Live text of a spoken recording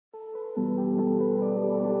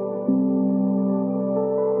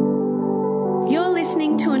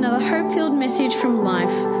to another hope-filled message from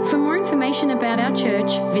Life. For more information about our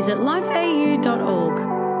church, visit lifeau.org.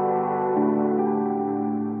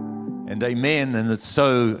 And amen. And it's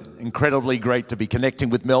so incredibly great to be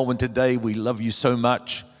connecting with Melbourne today. We love you so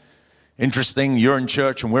much. Interesting, you're in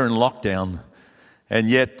church and we're in lockdown. And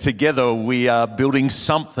yet together we are building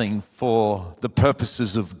something for the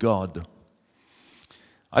purposes of God.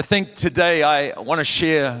 I think today I want to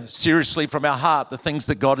share seriously from our heart the things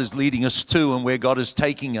that God is leading us to and where God is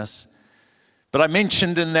taking us. But I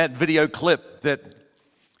mentioned in that video clip that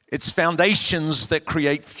it's foundations that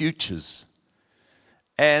create futures.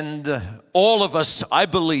 And all of us, I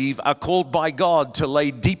believe, are called by God to lay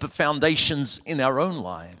deeper foundations in our own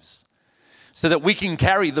lives so that we can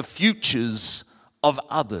carry the futures of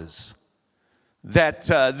others. That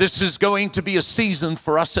this is going to be a season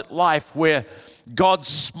for us at Life where God's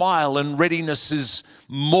smile and readiness is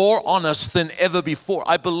more on us than ever before.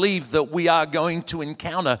 I believe that we are going to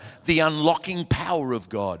encounter the unlocking power of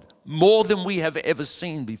God more than we have ever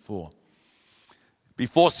seen before.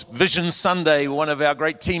 Before Vision Sunday, one of our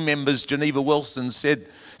great team members, Geneva Wilson,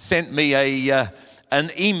 sent me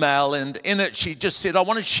an email, and in it she just said, I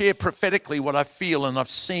want to share prophetically what I feel and I've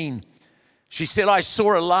seen. She said, I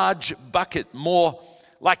saw a large bucket, more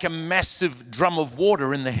like a massive drum of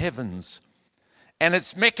water in the heavens. And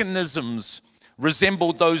its mechanisms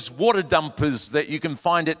resembled those water dumpers that you can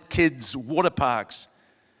find at kids' water parks.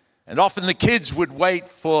 And often the kids would wait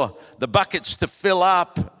for the buckets to fill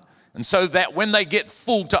up, and so that when they get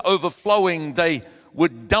full to overflowing, they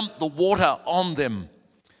would dump the water on them.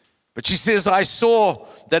 But she says, I saw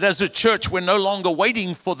that as a church, we're no longer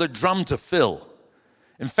waiting for the drum to fill.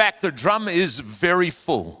 In fact, the drum is very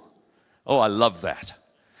full. Oh, I love that.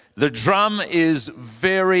 The drum is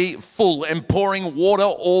very full and pouring water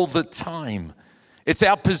all the time. It's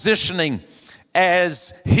our positioning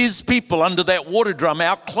as His people under that water drum,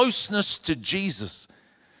 our closeness to Jesus,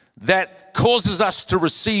 that causes us to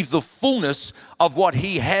receive the fullness of what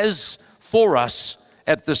He has for us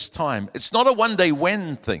at this time. It's not a one day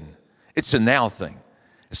when thing. It's a now thing.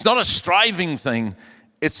 It's not a striving thing.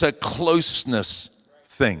 It's a closeness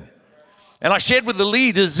thing. And I shared with the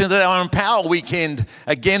leaders in our Empower weekend,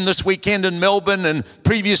 again this weekend in Melbourne and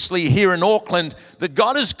previously here in Auckland, that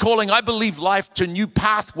God is calling, I believe, Life to new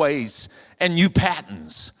pathways and new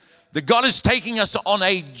patterns. That God is taking us on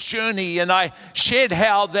a journey, and I shared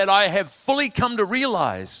how that I have fully come to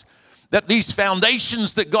realize that these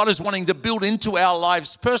foundations that God is wanting to build into our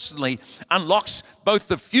lives personally unlocks both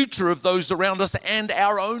the future of those around us and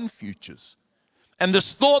our own futures. And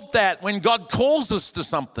this thought that when God calls us to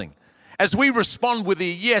something, as we respond with a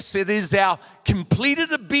yes, it is our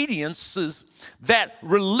completed obediences that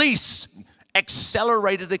release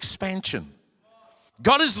accelerated expansion.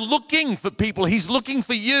 God is looking for people. He's looking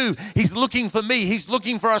for you. He's looking for me. He's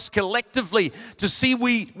looking for us collectively to see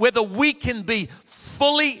whether we can be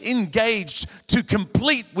fully engaged to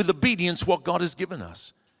complete with obedience what God has given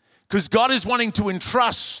us. Because God is wanting to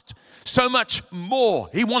entrust so much more.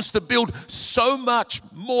 He wants to build so much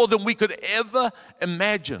more than we could ever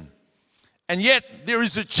imagine. And yet, there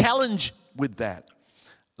is a challenge with that.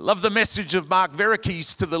 I love the message of Mark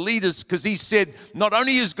Verikes to the leaders, because he said, not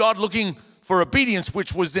only is God looking for obedience,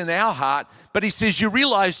 which was in our heart, but he says, you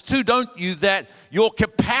realize too, don't you, that your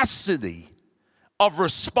capacity of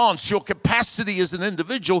response, your capacity as an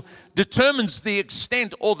individual determines the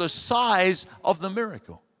extent or the size of the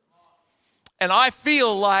miracle. And I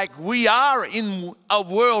feel like we are in a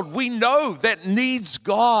world we know that needs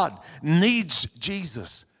God, needs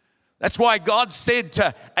Jesus. That's why God said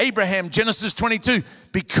to Abraham, Genesis 22,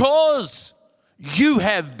 because you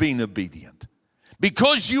have been obedient,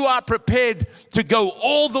 because you are prepared to go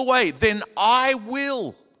all the way, then I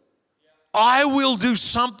will do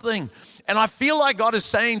something. And I feel like God is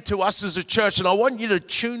saying to us as a church, and I want you to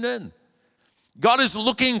tune in. God is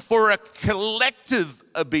looking for a collective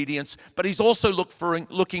obedience, but He's also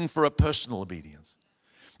looking for a personal obedience.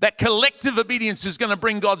 That collective obedience is going to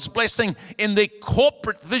bring God's blessing in the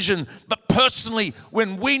corporate vision, but personally,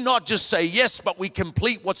 when we not just say yes, but we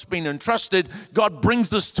complete what's been entrusted, God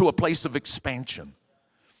brings us to a place of expansion.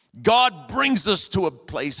 God brings us to a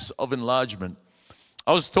place of enlargement.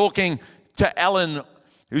 I was talking to Alan,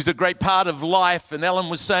 who's a great part of Life, and Alan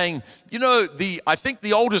was saying, you know, I think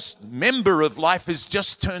the oldest member of Life has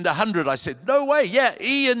just turned 100. I said, no way. Yeah,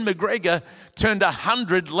 Ian McGregor turned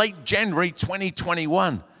 100 late January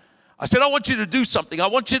 2021. I said, I want you to do something. I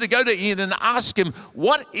want you to go to Ian and ask him,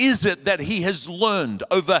 what is it that he has learned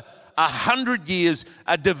over 100 years,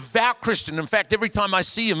 a devout Christian. In fact, every time I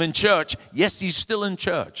see him in church, yes, he's still in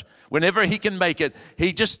church. Whenever he can make it,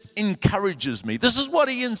 he just encourages me. This is what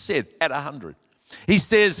Ian said at 100. He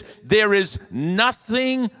says, there is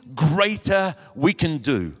nothing greater we can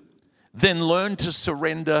do than learn to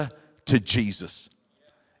surrender to Jesus.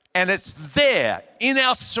 And it's there in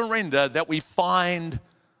our surrender that we find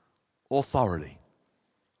authority.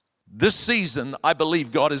 This season, I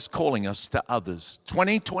believe God is calling us to others.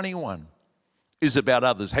 2021 is about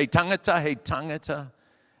others. Hei tangata, hei tangata,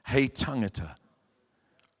 hei tangata.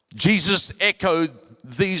 Jesus echoed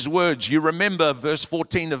these words. You remember verse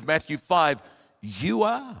 14 of Matthew 5. You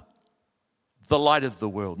are the light of the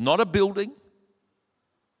world, not a building,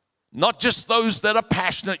 not just those that are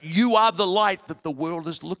passionate. You are the light that the world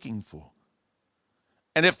is looking for.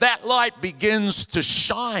 And if that light begins to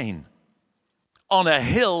shine on a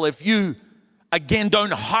hill, if you, again,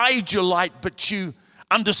 don't hide your light, but you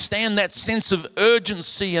understand that sense of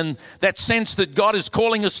urgency and that sense that God is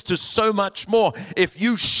calling us to so much more, if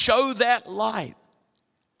you show that light,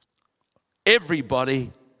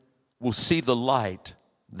 everybody will see the light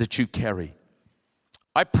that you carry.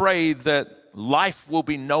 I pray that life will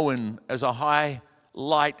be known as a high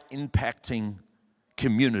light impacting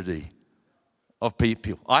community of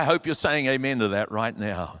people. I hope you're saying amen to that right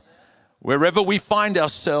now. Wherever we find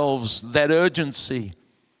ourselves, that urgency,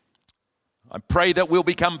 I pray that we'll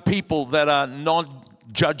become people that are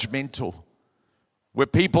non-judgmental. We're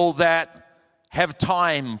people that have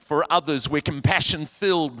time for others. We're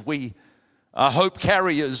compassion-filled. We are hope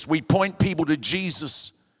carriers. We point people to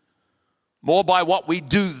Jesus more by what we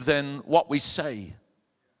do than what we say.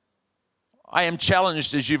 I am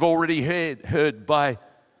challenged, as you've already heard, by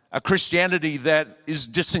a Christianity that is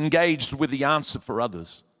disengaged with the answer for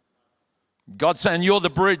others. God's saying, you're the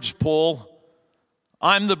bridge, Paul.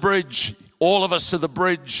 I'm the bridge. All of us are the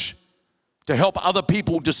bridge to help other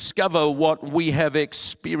people discover what we have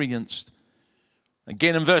experienced.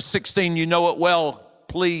 Again, in verse 16, you know it well.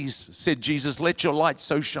 Please, said Jesus, let your light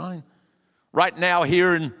so shine. Right now,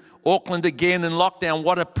 here in Auckland again in lockdown,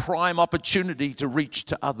 what a prime opportunity to reach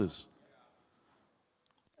to others.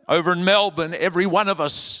 Over in Melbourne, every one of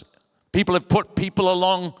us, people have put people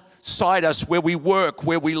alongside us where we work,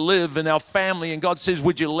 where we live, in our family. And God says,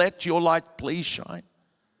 would you let your light please shine?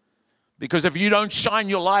 Because if you don't shine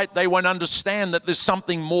your light, they won't understand that there's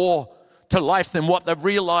something more to life than what they've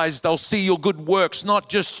realized. They'll see your good works, not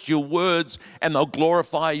just your words, and they'll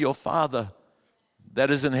glorify your Father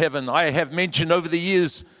that is in heaven. I have mentioned over the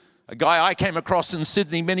years a guy I came across in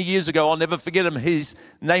Sydney many years ago. I'll never forget him. His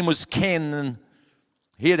name was Ken, and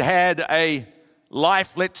he had had a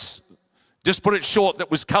life, let's just put it short,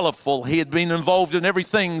 that was colorful. He had been involved in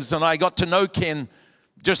everything, and I got to know Ken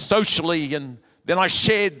just socially, and then I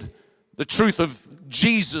shared the truth of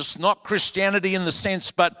Jesus, not Christianity in the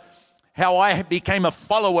sense, but how I became a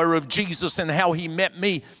follower of Jesus and how he met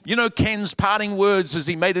me. You know Ken's parting words as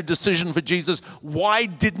he made a decision for Jesus? Why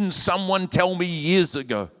didn't someone tell me years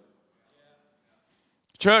ago?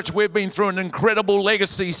 Church, we've been through an incredible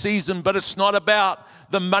legacy season, but it's not about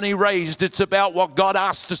the money raised. It's about what God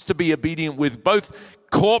asked us to be obedient with, both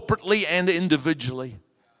corporately and individually.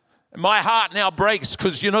 And my heart now breaks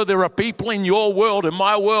because, you know, there are people in your world, in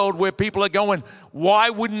my world, where people are going, why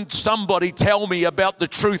wouldn't somebody tell me about the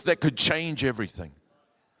truth that could change everything?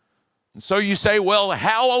 And so you say, well,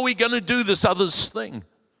 how are we going to do this others thing?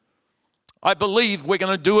 I believe we're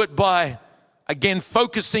going to do it by, again,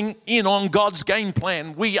 focusing in on God's game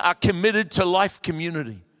plan. We are committed to life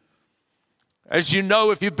community. As you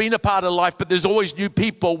know, if you've been a part of life, but there's always new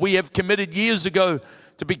people, we have committed years ago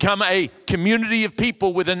to become a community of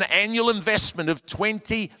people with an annual investment of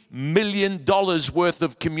 $20 million worth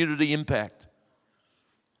of community impact.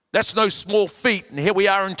 That's no small feat, and here we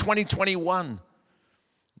are in 2021.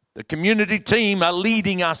 The community team are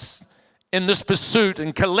leading us in this pursuit,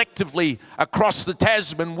 and collectively across the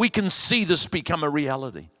Tasman, we can see this become a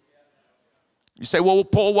reality. You say, well,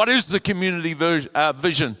 Paul, what is the community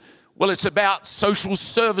vision? Well, it's about social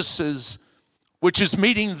services, which is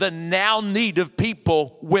meeting the now need of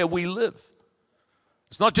people where we live.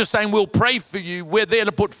 It's not just saying we'll pray for you. We're there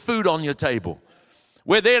to put food on your table.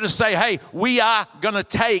 We're there to say, hey, we are going to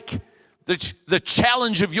take the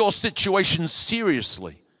challenge of your situation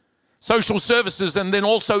seriously. Social services, and then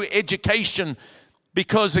also education,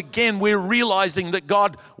 because again, we're realizing that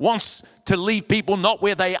God wants to leave people not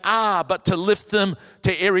where they are, but to lift them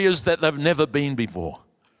to areas that they've never been before.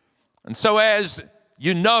 And so as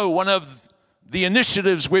you know, one of the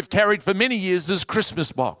initiatives we've carried for many years is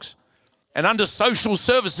Christmas Box. And under social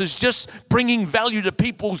services, just bringing value to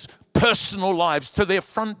people's personal lives, to their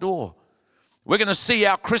front door. We're going to see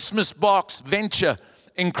our Christmas Box venture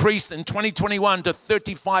increase in 2021 to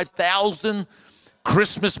 35,000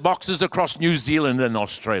 Christmas boxes across New Zealand and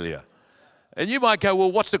Australia. And you might go,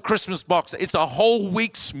 well, what's the Christmas box? It's a whole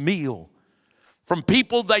week's meal from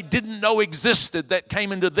people they didn't know existed that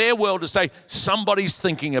came into their world to say, somebody's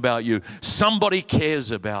thinking about you. Somebody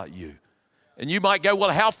cares about you. And you might go,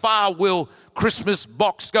 well, how far will Christmas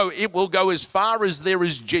box go? It will go as far as there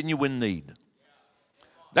is genuine need.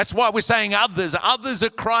 That's why we're saying others. Others are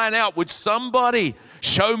crying out, would somebody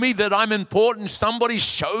show me that I'm important? Somebody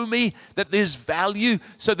show me that there's value.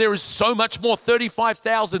 So there is so much more.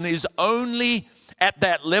 35,000 is only at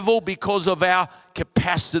that level because of our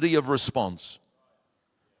capacity of response.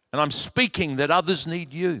 And I'm speaking that others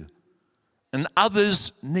need you and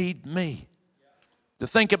others need me. To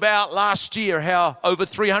think about last year how over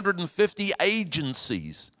 350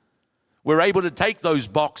 agencies were able to take those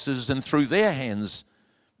boxes and through their hands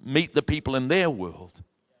meet the people in their world.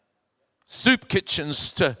 Soup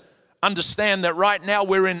kitchens to understand that right now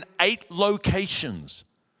we're in 8 locations.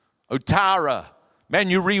 Otara,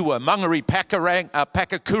 Manurewa, Mangere,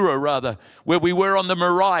 Pakakura, where we were on the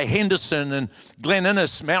Marae, Henderson and Glen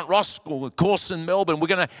Innes, Mount Roskill, of course in Melbourne. We're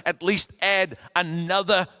going to at least add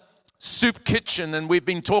another soup kitchen, and we've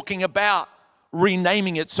been talking about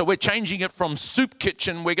renaming it. So we're changing it from soup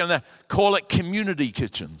kitchen, we're going to call it community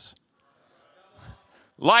kitchens.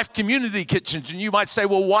 Life community kitchens. And you might say,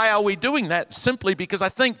 well, why are we doing that? Simply because I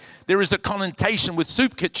think there is a connotation with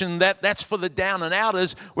soup kitchen that's for the down and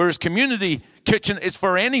outers, whereas community kitchen is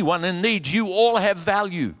for anyone in need. You all have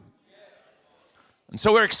value. And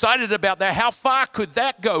so we're excited about that. How far could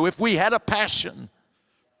that go if we had a passion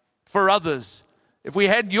for others? If we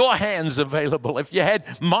had your hands available, if you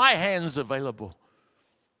had my hands available.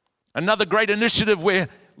 Another great initiative we're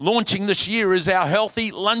launching this year is our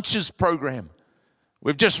Healthy Lunches program.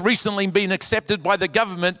 We've just recently been accepted by the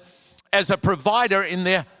government as a provider in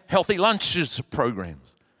their Healthy Lunches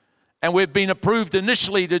programs. And we've been approved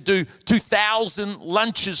initially to do 2,000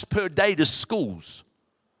 lunches per day to schools.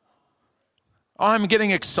 I'm getting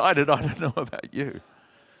excited. I don't know about you.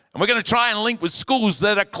 And we're going to try and link with schools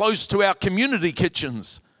that are close to our community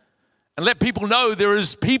kitchens and let people know there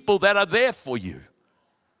is people that are there for you,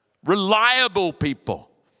 reliable people.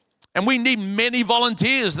 And we need many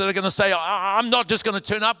volunteers that are going to say, I'm not just going to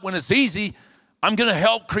turn up when it's easy. I'm going to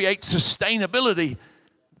help create sustainability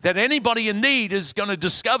that anybody in need is going to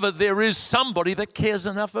discover there is somebody that cares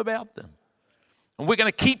enough about them. And we're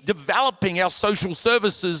going to keep developing our social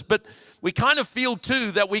services, but we kind of feel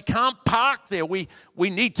too that we can't park there. We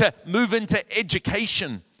need to move into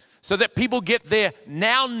education so that people get their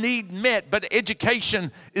now need met. But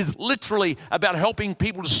education is literally about helping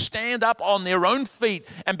people to stand up on their own feet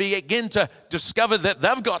and begin to discover that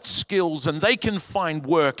they've got skills and they can find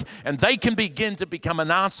work and they can begin to become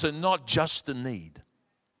an answer, not just a need.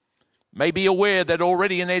 May be aware that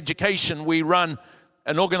already in education we run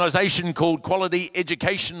an organization called Quality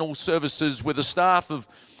Educational Services with a staff of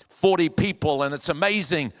 40 people, and it's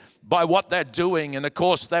amazing by what they're doing. And of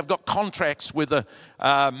course, they've got contracts with the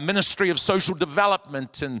Ministry of Social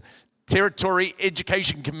Development and Territory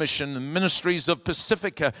Education Commission and Ministries of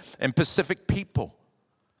Pacifica and Pacific People.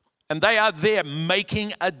 And they are there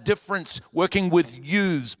making a difference, working with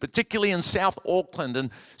youths, particularly in South Auckland,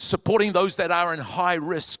 and supporting those that are in high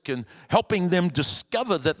risk and helping them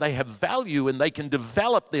discover that they have value and they can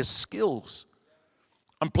develop their skills.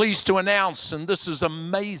 I'm pleased to announce, and this is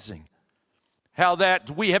amazing, how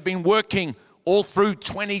that we have been working all through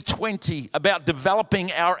 2020 about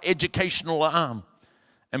developing our educational arm.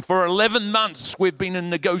 And for 11 months, we've been in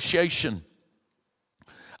negotiation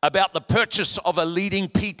about the purchase of a leading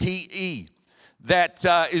PTE that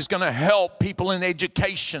is going to help people in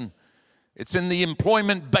education. It's in the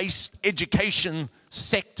employment-based education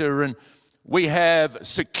sector, and we have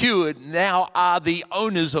secured, now are the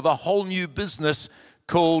owners of a whole new business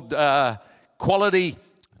called Quality,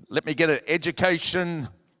 let me get it, Education.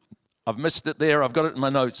 I've missed it there. I've got it in my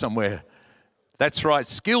notes somewhere. That's right,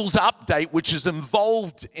 Skills Update, which is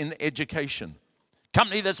involved in education.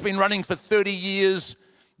 Company that's been running for 30 years,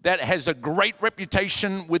 that has a great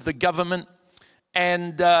reputation with the government.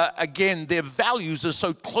 And again, their values are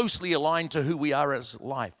so closely aligned to who we are as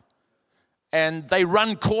life. And they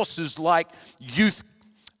run courses like Youth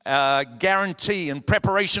Guarantee and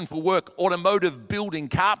Preparation for Work, Automotive, Building,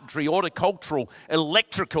 Carpentry, Horticultural,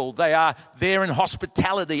 Electrical. They are there in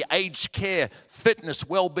hospitality, aged care, fitness,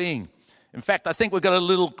 well-being. In fact, I think we've got a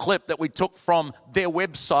little clip that we took from their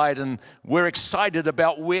website, and we're excited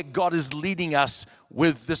about where God is leading us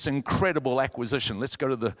with this incredible acquisition. Let's go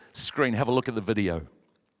to the screen, have a look at the video.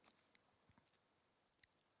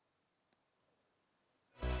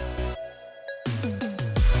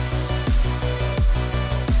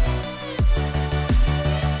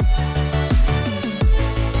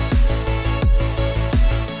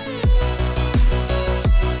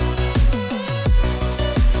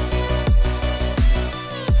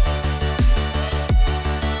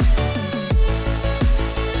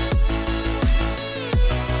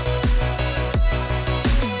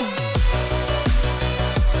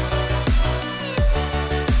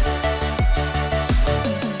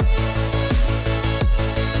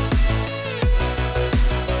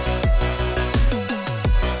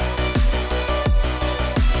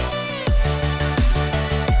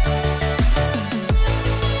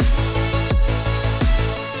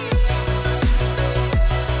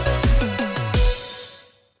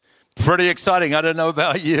 Pretty exciting. I don't know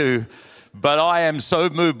about you, but I am so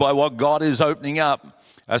moved by what God is opening up.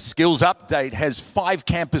 A Skills Update has 5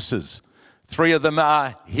 campuses. 3 of them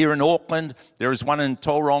are here in Auckland. There is one in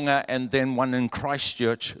Tauranga and then one in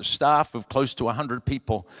Christchurch, a staff of close to 100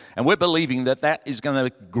 people. And we're believing that that is going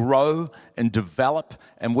to grow and develop,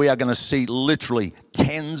 and we are going to see literally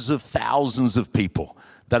tens of thousands of people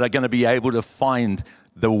that are going to be able to find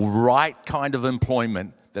the right kind of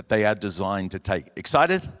employment that they are designed to take.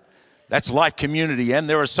 Excited? That's Life Community, and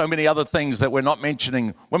there are so many other things that we're not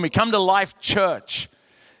mentioning. When we come to Life Church,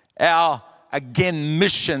 our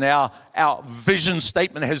mission, our vision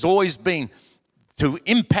statement has always been to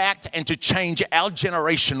impact and to change our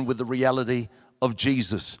generation with the reality of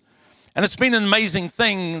Jesus. And it's been an amazing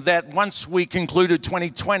thing that once we concluded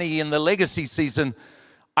 2020 in the legacy season,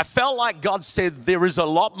 I felt like God said there is a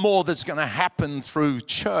lot more that's going to happen through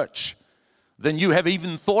church than you have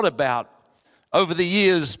even thought about. Over the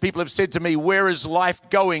years, people have said to me, where is Life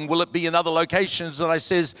going? Will it be in other locations? And I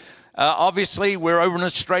says, obviously, we're over in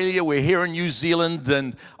Australia, we're here in New Zealand,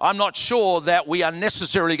 and I'm not sure that we are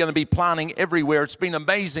necessarily going to be planting everywhere. It's been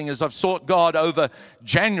amazing as I've sought God over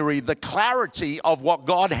January, the clarity of what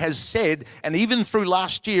God has said, and even through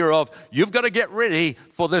last year of, you've got to get ready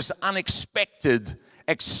for this unexpected,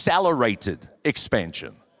 accelerated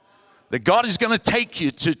expansion. That God is going to take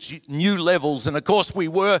you to new levels. And of course, we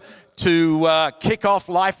were to kick off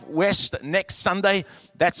Life West next Sunday.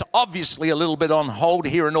 That's obviously a little bit on hold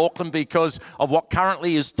here in Auckland because of what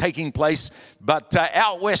currently is taking place. But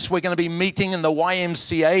out west, we're going to be meeting in the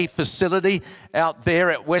YMCA facility out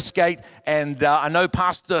there at Westgate. And I know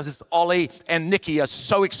Pastors Ollie and Nikki are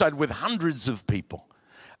so excited with hundreds of people.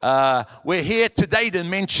 We're here today to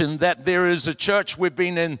mention that there is a church we've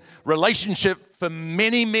been in relationship for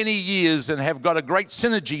many, many years and have got a great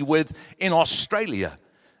synergy with in Australia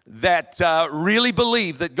that really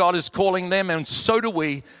believe that God is calling them, and so do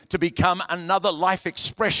we, to become another life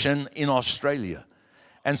expression in Australia.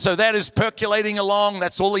 And so that is percolating along.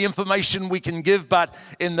 That's all the information we can give, but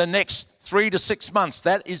in the next 3 to 6 months,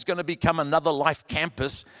 that is going to become another Life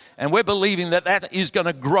campus. And we're believing that that is going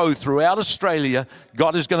to grow throughout Australia.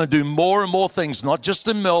 God is going to do more and more things, not just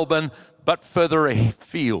in Melbourne, but further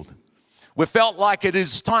afield. We felt like it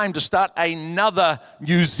is time to start another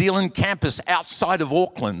New Zealand campus outside of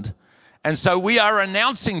Auckland. And so we are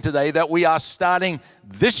announcing today that we are starting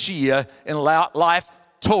this year in Life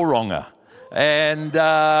Tauranga. And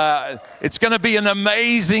it's going to be an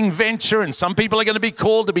amazing venture, and some people are going to be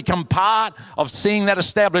called to become part of seeing that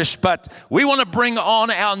established. But we want to bring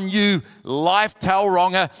on our new Life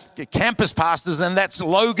Tauranga campus pastors, and that's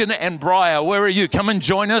Logan and Briar. Where are you? Come and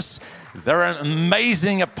join us. They're an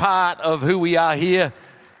amazing part of who we are here.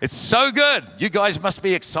 It's so good. You guys must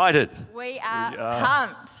be excited. We are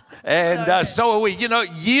pumped. And so are we. You know,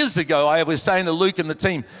 years ago, I was saying to Luke and the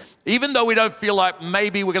team, even though we don't feel like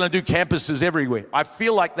maybe we're going to do campuses everywhere, I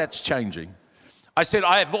feel like that's changing. I said,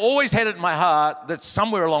 I have always had it in my heart that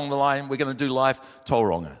somewhere along the line, we're going to do Life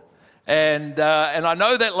Tauranga. And I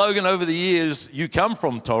know that, Logan, over the years, you come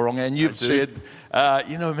from Tauranga, and you've said,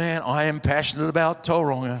 man, I am passionate about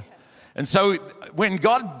Tauranga. And so when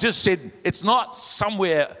God just said, it's not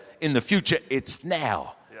somewhere in the future, it's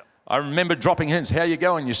now. I remember dropping hints. How you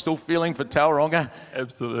going? You still feeling for Tauranga?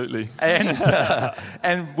 Absolutely.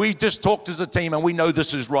 And we just talked as a team, and we know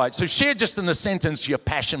this is right. So share just in a sentence your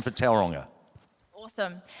passion for Tauranga.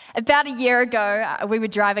 Awesome. About a year ago, we were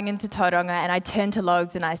driving into Tauranga, and I turned to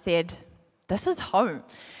Logs and I said, this is home.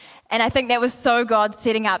 And I think that was so God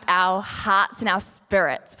setting up our hearts and our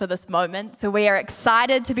spirits for this moment. So we are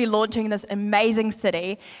excited to be launching this amazing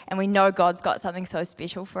city, and we know God's got something so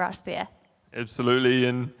special for us there. Absolutely,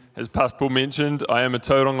 and as Pastor Paul mentioned, I am a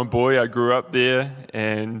Tauranga boy. I grew up there,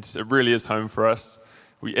 and it really is home for us.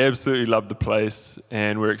 We absolutely love the place,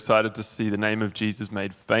 and we're excited to see the name of Jesus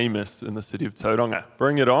made famous in the city of Tauranga.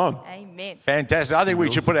 Bring it on. Amen. Fantastic. I think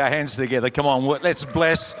we should put our hands together. Come on, let's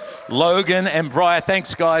bless Logan and Briar.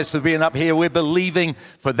 Thanks, guys, for being up here. We're believing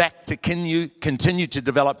for that to continue to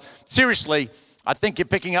develop. Seriously, I think you're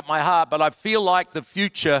picking up my heart, but I feel like the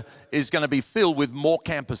future is going to be filled with more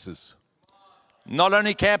campuses. Not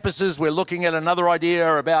only campuses, we're looking at another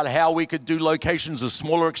idea about how we could do locations, a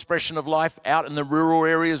smaller expression of life out in the rural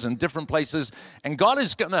areas and different places. And God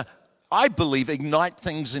is going to, I believe, ignite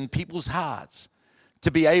things in people's hearts to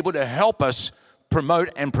be able to help us promote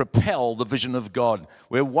and propel the vision of God.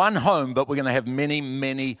 We're one home, but we're going to have many,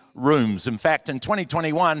 many rooms. In fact, in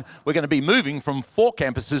 2021, we're going to be moving from 4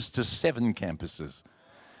 campuses to 7 campuses,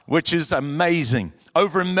 which is amazing.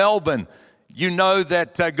 Over in Melbourne, you know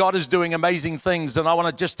that God is doing amazing things, and I want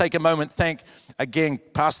to just take a moment, thank again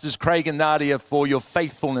Pastors Craig and Nadia for your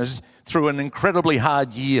faithfulness. through an incredibly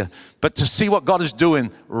hard year. But to see what God is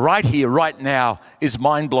doing right here, right now, is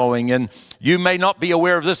mind-blowing. And you may not be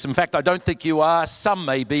aware of this. In fact, I don't think you are. Some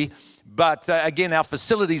may be. But again, our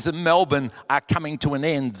facilities in Melbourne are coming to an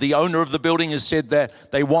end. The owner of the building has said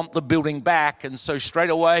that they want the building back. And so straight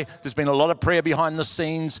away, there's been a lot of prayer behind the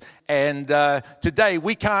scenes. And today,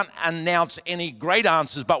 we can't announce any great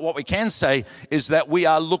answers. But what we can say is that we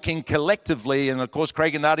are looking collectively, and of course,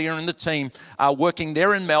 Craig and Nadia and the team are working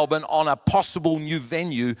there in Melbourne on a possible new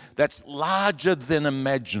venue that's larger than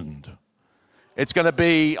imagined. It's going to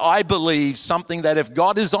be, I believe, something that if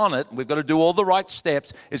God is on it, we've got to do all the right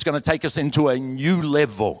steps, it's going to take us into a new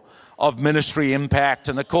level of ministry impact.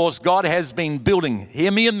 And of course, God has been building, hear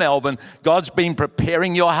me in Melbourne, God's been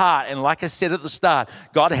preparing your heart. And like I said at the start,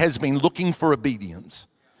 God has been looking for obedience.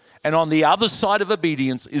 And on the other side of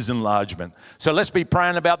obedience is enlargement. So let's be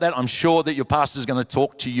praying about that. I'm sure that your pastor is going to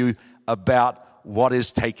talk to you about what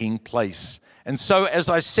is taking place. And so, as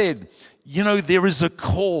I said, you know, there is a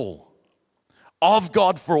call of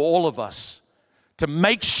God for all of us to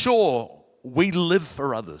make sure we live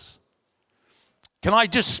for others. Can I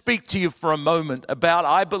just speak to you for a moment about,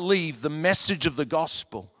 I believe the message of the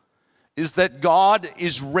gospel is that God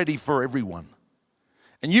is ready for everyone.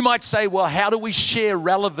 And you might say, well, how do we share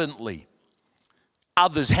relevantly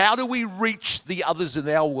others? How do we reach the others in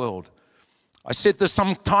our world? I said this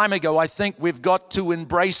some time ago, I think we've got to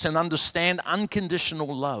embrace and understand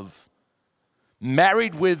unconditional love,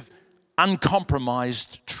 married with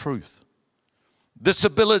uncompromised truth. This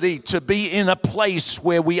ability to be in a place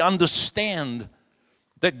where we understand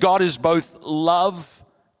that God is both love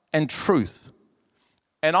and truth.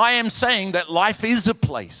 And I am saying that life is a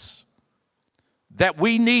place that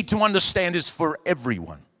we need to understand is for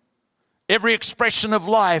everyone. Every expression of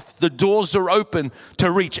life, the doors are open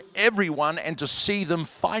to reach everyone and to see them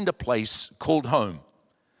find a place called home.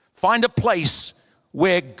 Find a place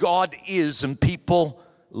where God is and people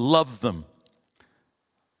love them.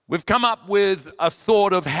 We've come up with a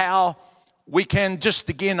thought of how we can just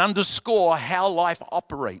again underscore how life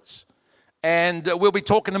operates. And we'll be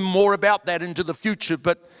talking more about that into the future.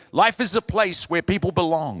 But life is a place where people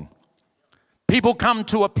belong. People come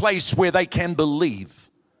to a place where they can believe.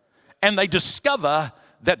 And they discover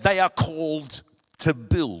that they are called to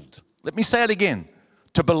build. Let me say it again.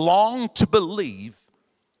 To belong, to believe,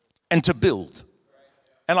 and to build.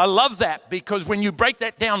 And I love that because when you break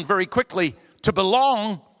that down very quickly, to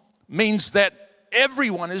belong means that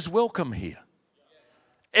everyone is welcome here.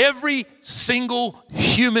 Every single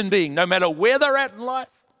human being, no matter where they're at in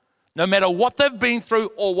life, no matter what they've been through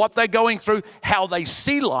or what they're going through, how they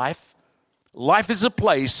see life, life is a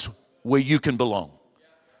place where you can belong.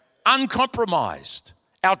 Uncompromised.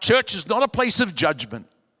 Our church is not a place of judgment.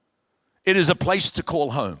 It is a place to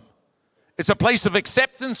call home. It's a place of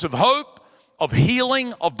acceptance, of hope, of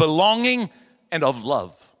healing, of belonging, and of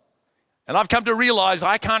love. And I've come to realize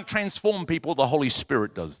I can't transform people. The Holy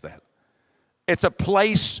Spirit does that. It's a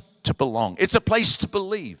place to belong. It's a place to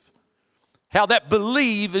believe. How that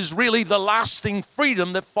believe is really the lasting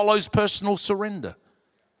freedom that follows personal surrender.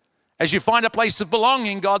 As you find a place of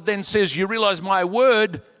belonging, God then says, you realize my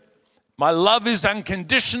word, my love is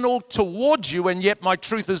unconditional towards you, and yet my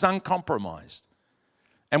truth is uncompromised.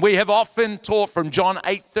 And we have often taught from John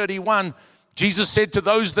 8:31, Jesus said to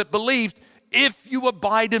those that believed, if you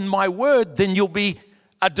abide in my word, then you'll be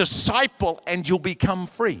a disciple and you'll become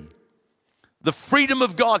free. The freedom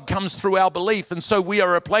of God comes through our belief. And so we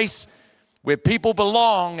are a place where people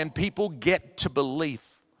belong and people get to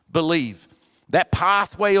believe. That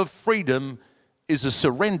pathway of freedom is a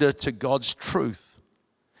surrender to God's truth.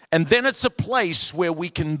 And then it's a place where we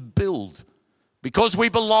can build. Because we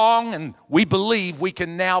belong and we believe, we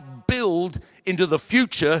can now build into the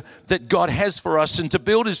future that God has for us. And to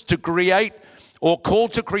build is to create, or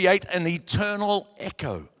called to create, an eternal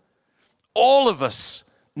echo. All of us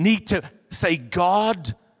need to say,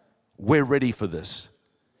 God, we're ready for this.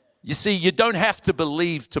 You see, you don't have to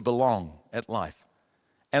believe to belong at life.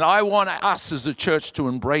 And I want us as a church to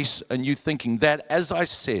embrace a new thinking that, as I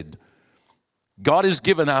said, God has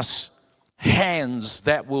given us hands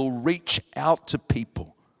that will reach out to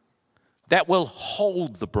people, that will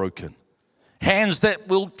hold the broken, hands that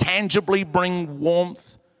will tangibly bring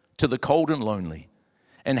warmth to the cold and lonely,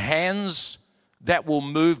 and hands that will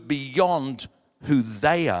move beyond who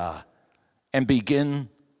they are and begin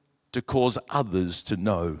to cause others to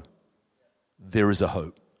know there is a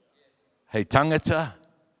hope. Hei tangata,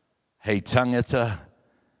 hei tangata,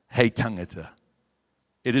 hei tangata.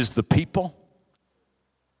 It is the people.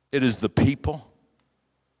 It is the people.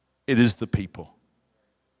 It is the people.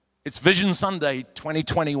 It's Vision Sunday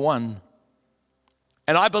 2021.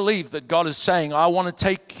 And I believe that God is saying, I want to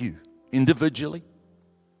take you individually.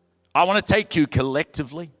 I want to take you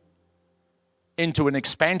collectively into an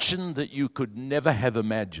expansion that you could never have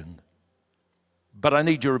imagined. But I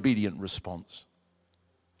need your obedient response.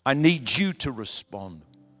 I need you to respond.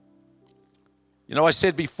 You know, I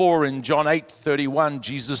said before in John 8:31,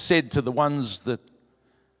 Jesus said to the ones that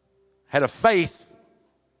had a faith,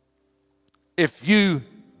 if you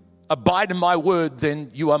abide in my word,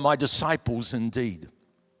 then you are my disciples indeed.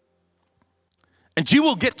 And you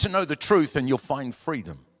will get to know the truth and you'll find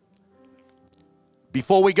freedom.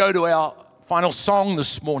 Before we go to our final song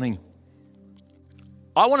this morning,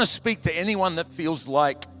 I want to speak to anyone that feels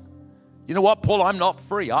like, you know what, Paul, I'm not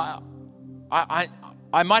free. I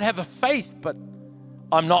might have a faith, but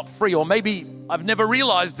I'm not free. Or maybe I've never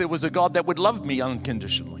realized there was a God that would love me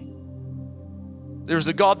unconditionally. There's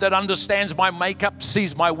a God that understands my makeup,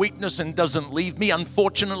 sees my weakness, and doesn't leave me.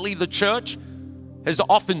 Unfortunately, the church has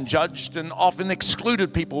often judged and often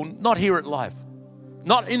excluded people, not here at Life,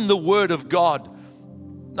 not in the Word of God.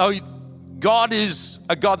 No, God is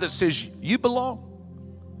a God that says, you belong.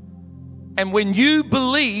 And when you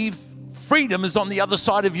believe, freedom is on the other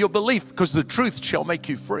side of your belief, because the truth shall make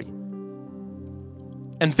you free.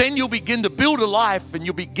 And then you'll begin to build a life and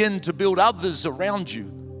you'll begin to build others around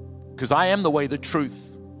you, because I am the way, the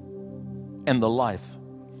truth, and the life.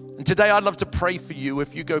 And today I'd love to pray for you.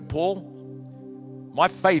 If you go, Paul, my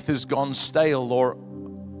faith has gone stale, or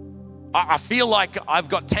I feel like I've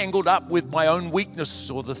got tangled up with my own weakness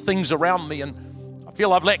or the things around me, and I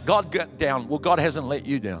feel I've let God get down. Well, God hasn't let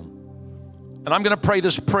you down. And I'm going to pray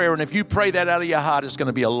this prayer, and if you pray that out of your heart, it's going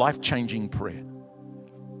to be a life-changing prayer.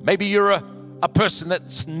 Maybe you're a person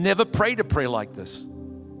that's never prayed a prayer like this.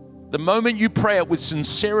 The moment you pray it with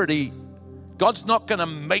sincerity, God's not going to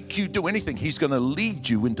make you do anything. He's going to lead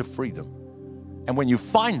you into freedom. And when you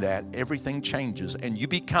find that, everything changes and you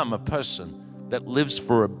become a person that lives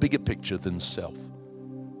for a bigger picture than self.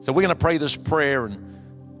 So we're going to pray this prayer, and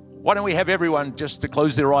why don't we have everyone just to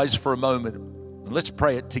close their eyes for a moment, and let's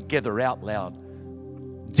pray it together out loud.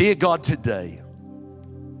 Dear God, today,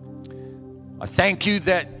 I thank you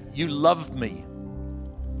that you love me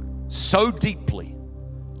so deeply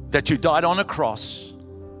that you died on a cross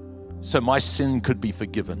so my sin could be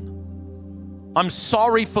forgiven. I'm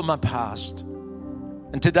sorry for my past.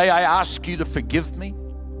 And today I ask you to forgive me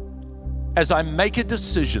as I make a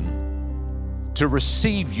decision to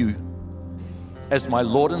receive you as my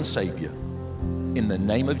Lord and Savior. In the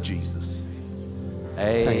name of Jesus.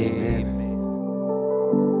 Amen.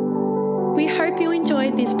 We hope you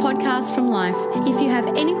enjoyed this podcast from Life. If you have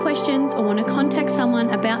any questions or want to contact someone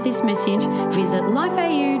about this message, visit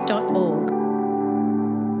lifeau.org.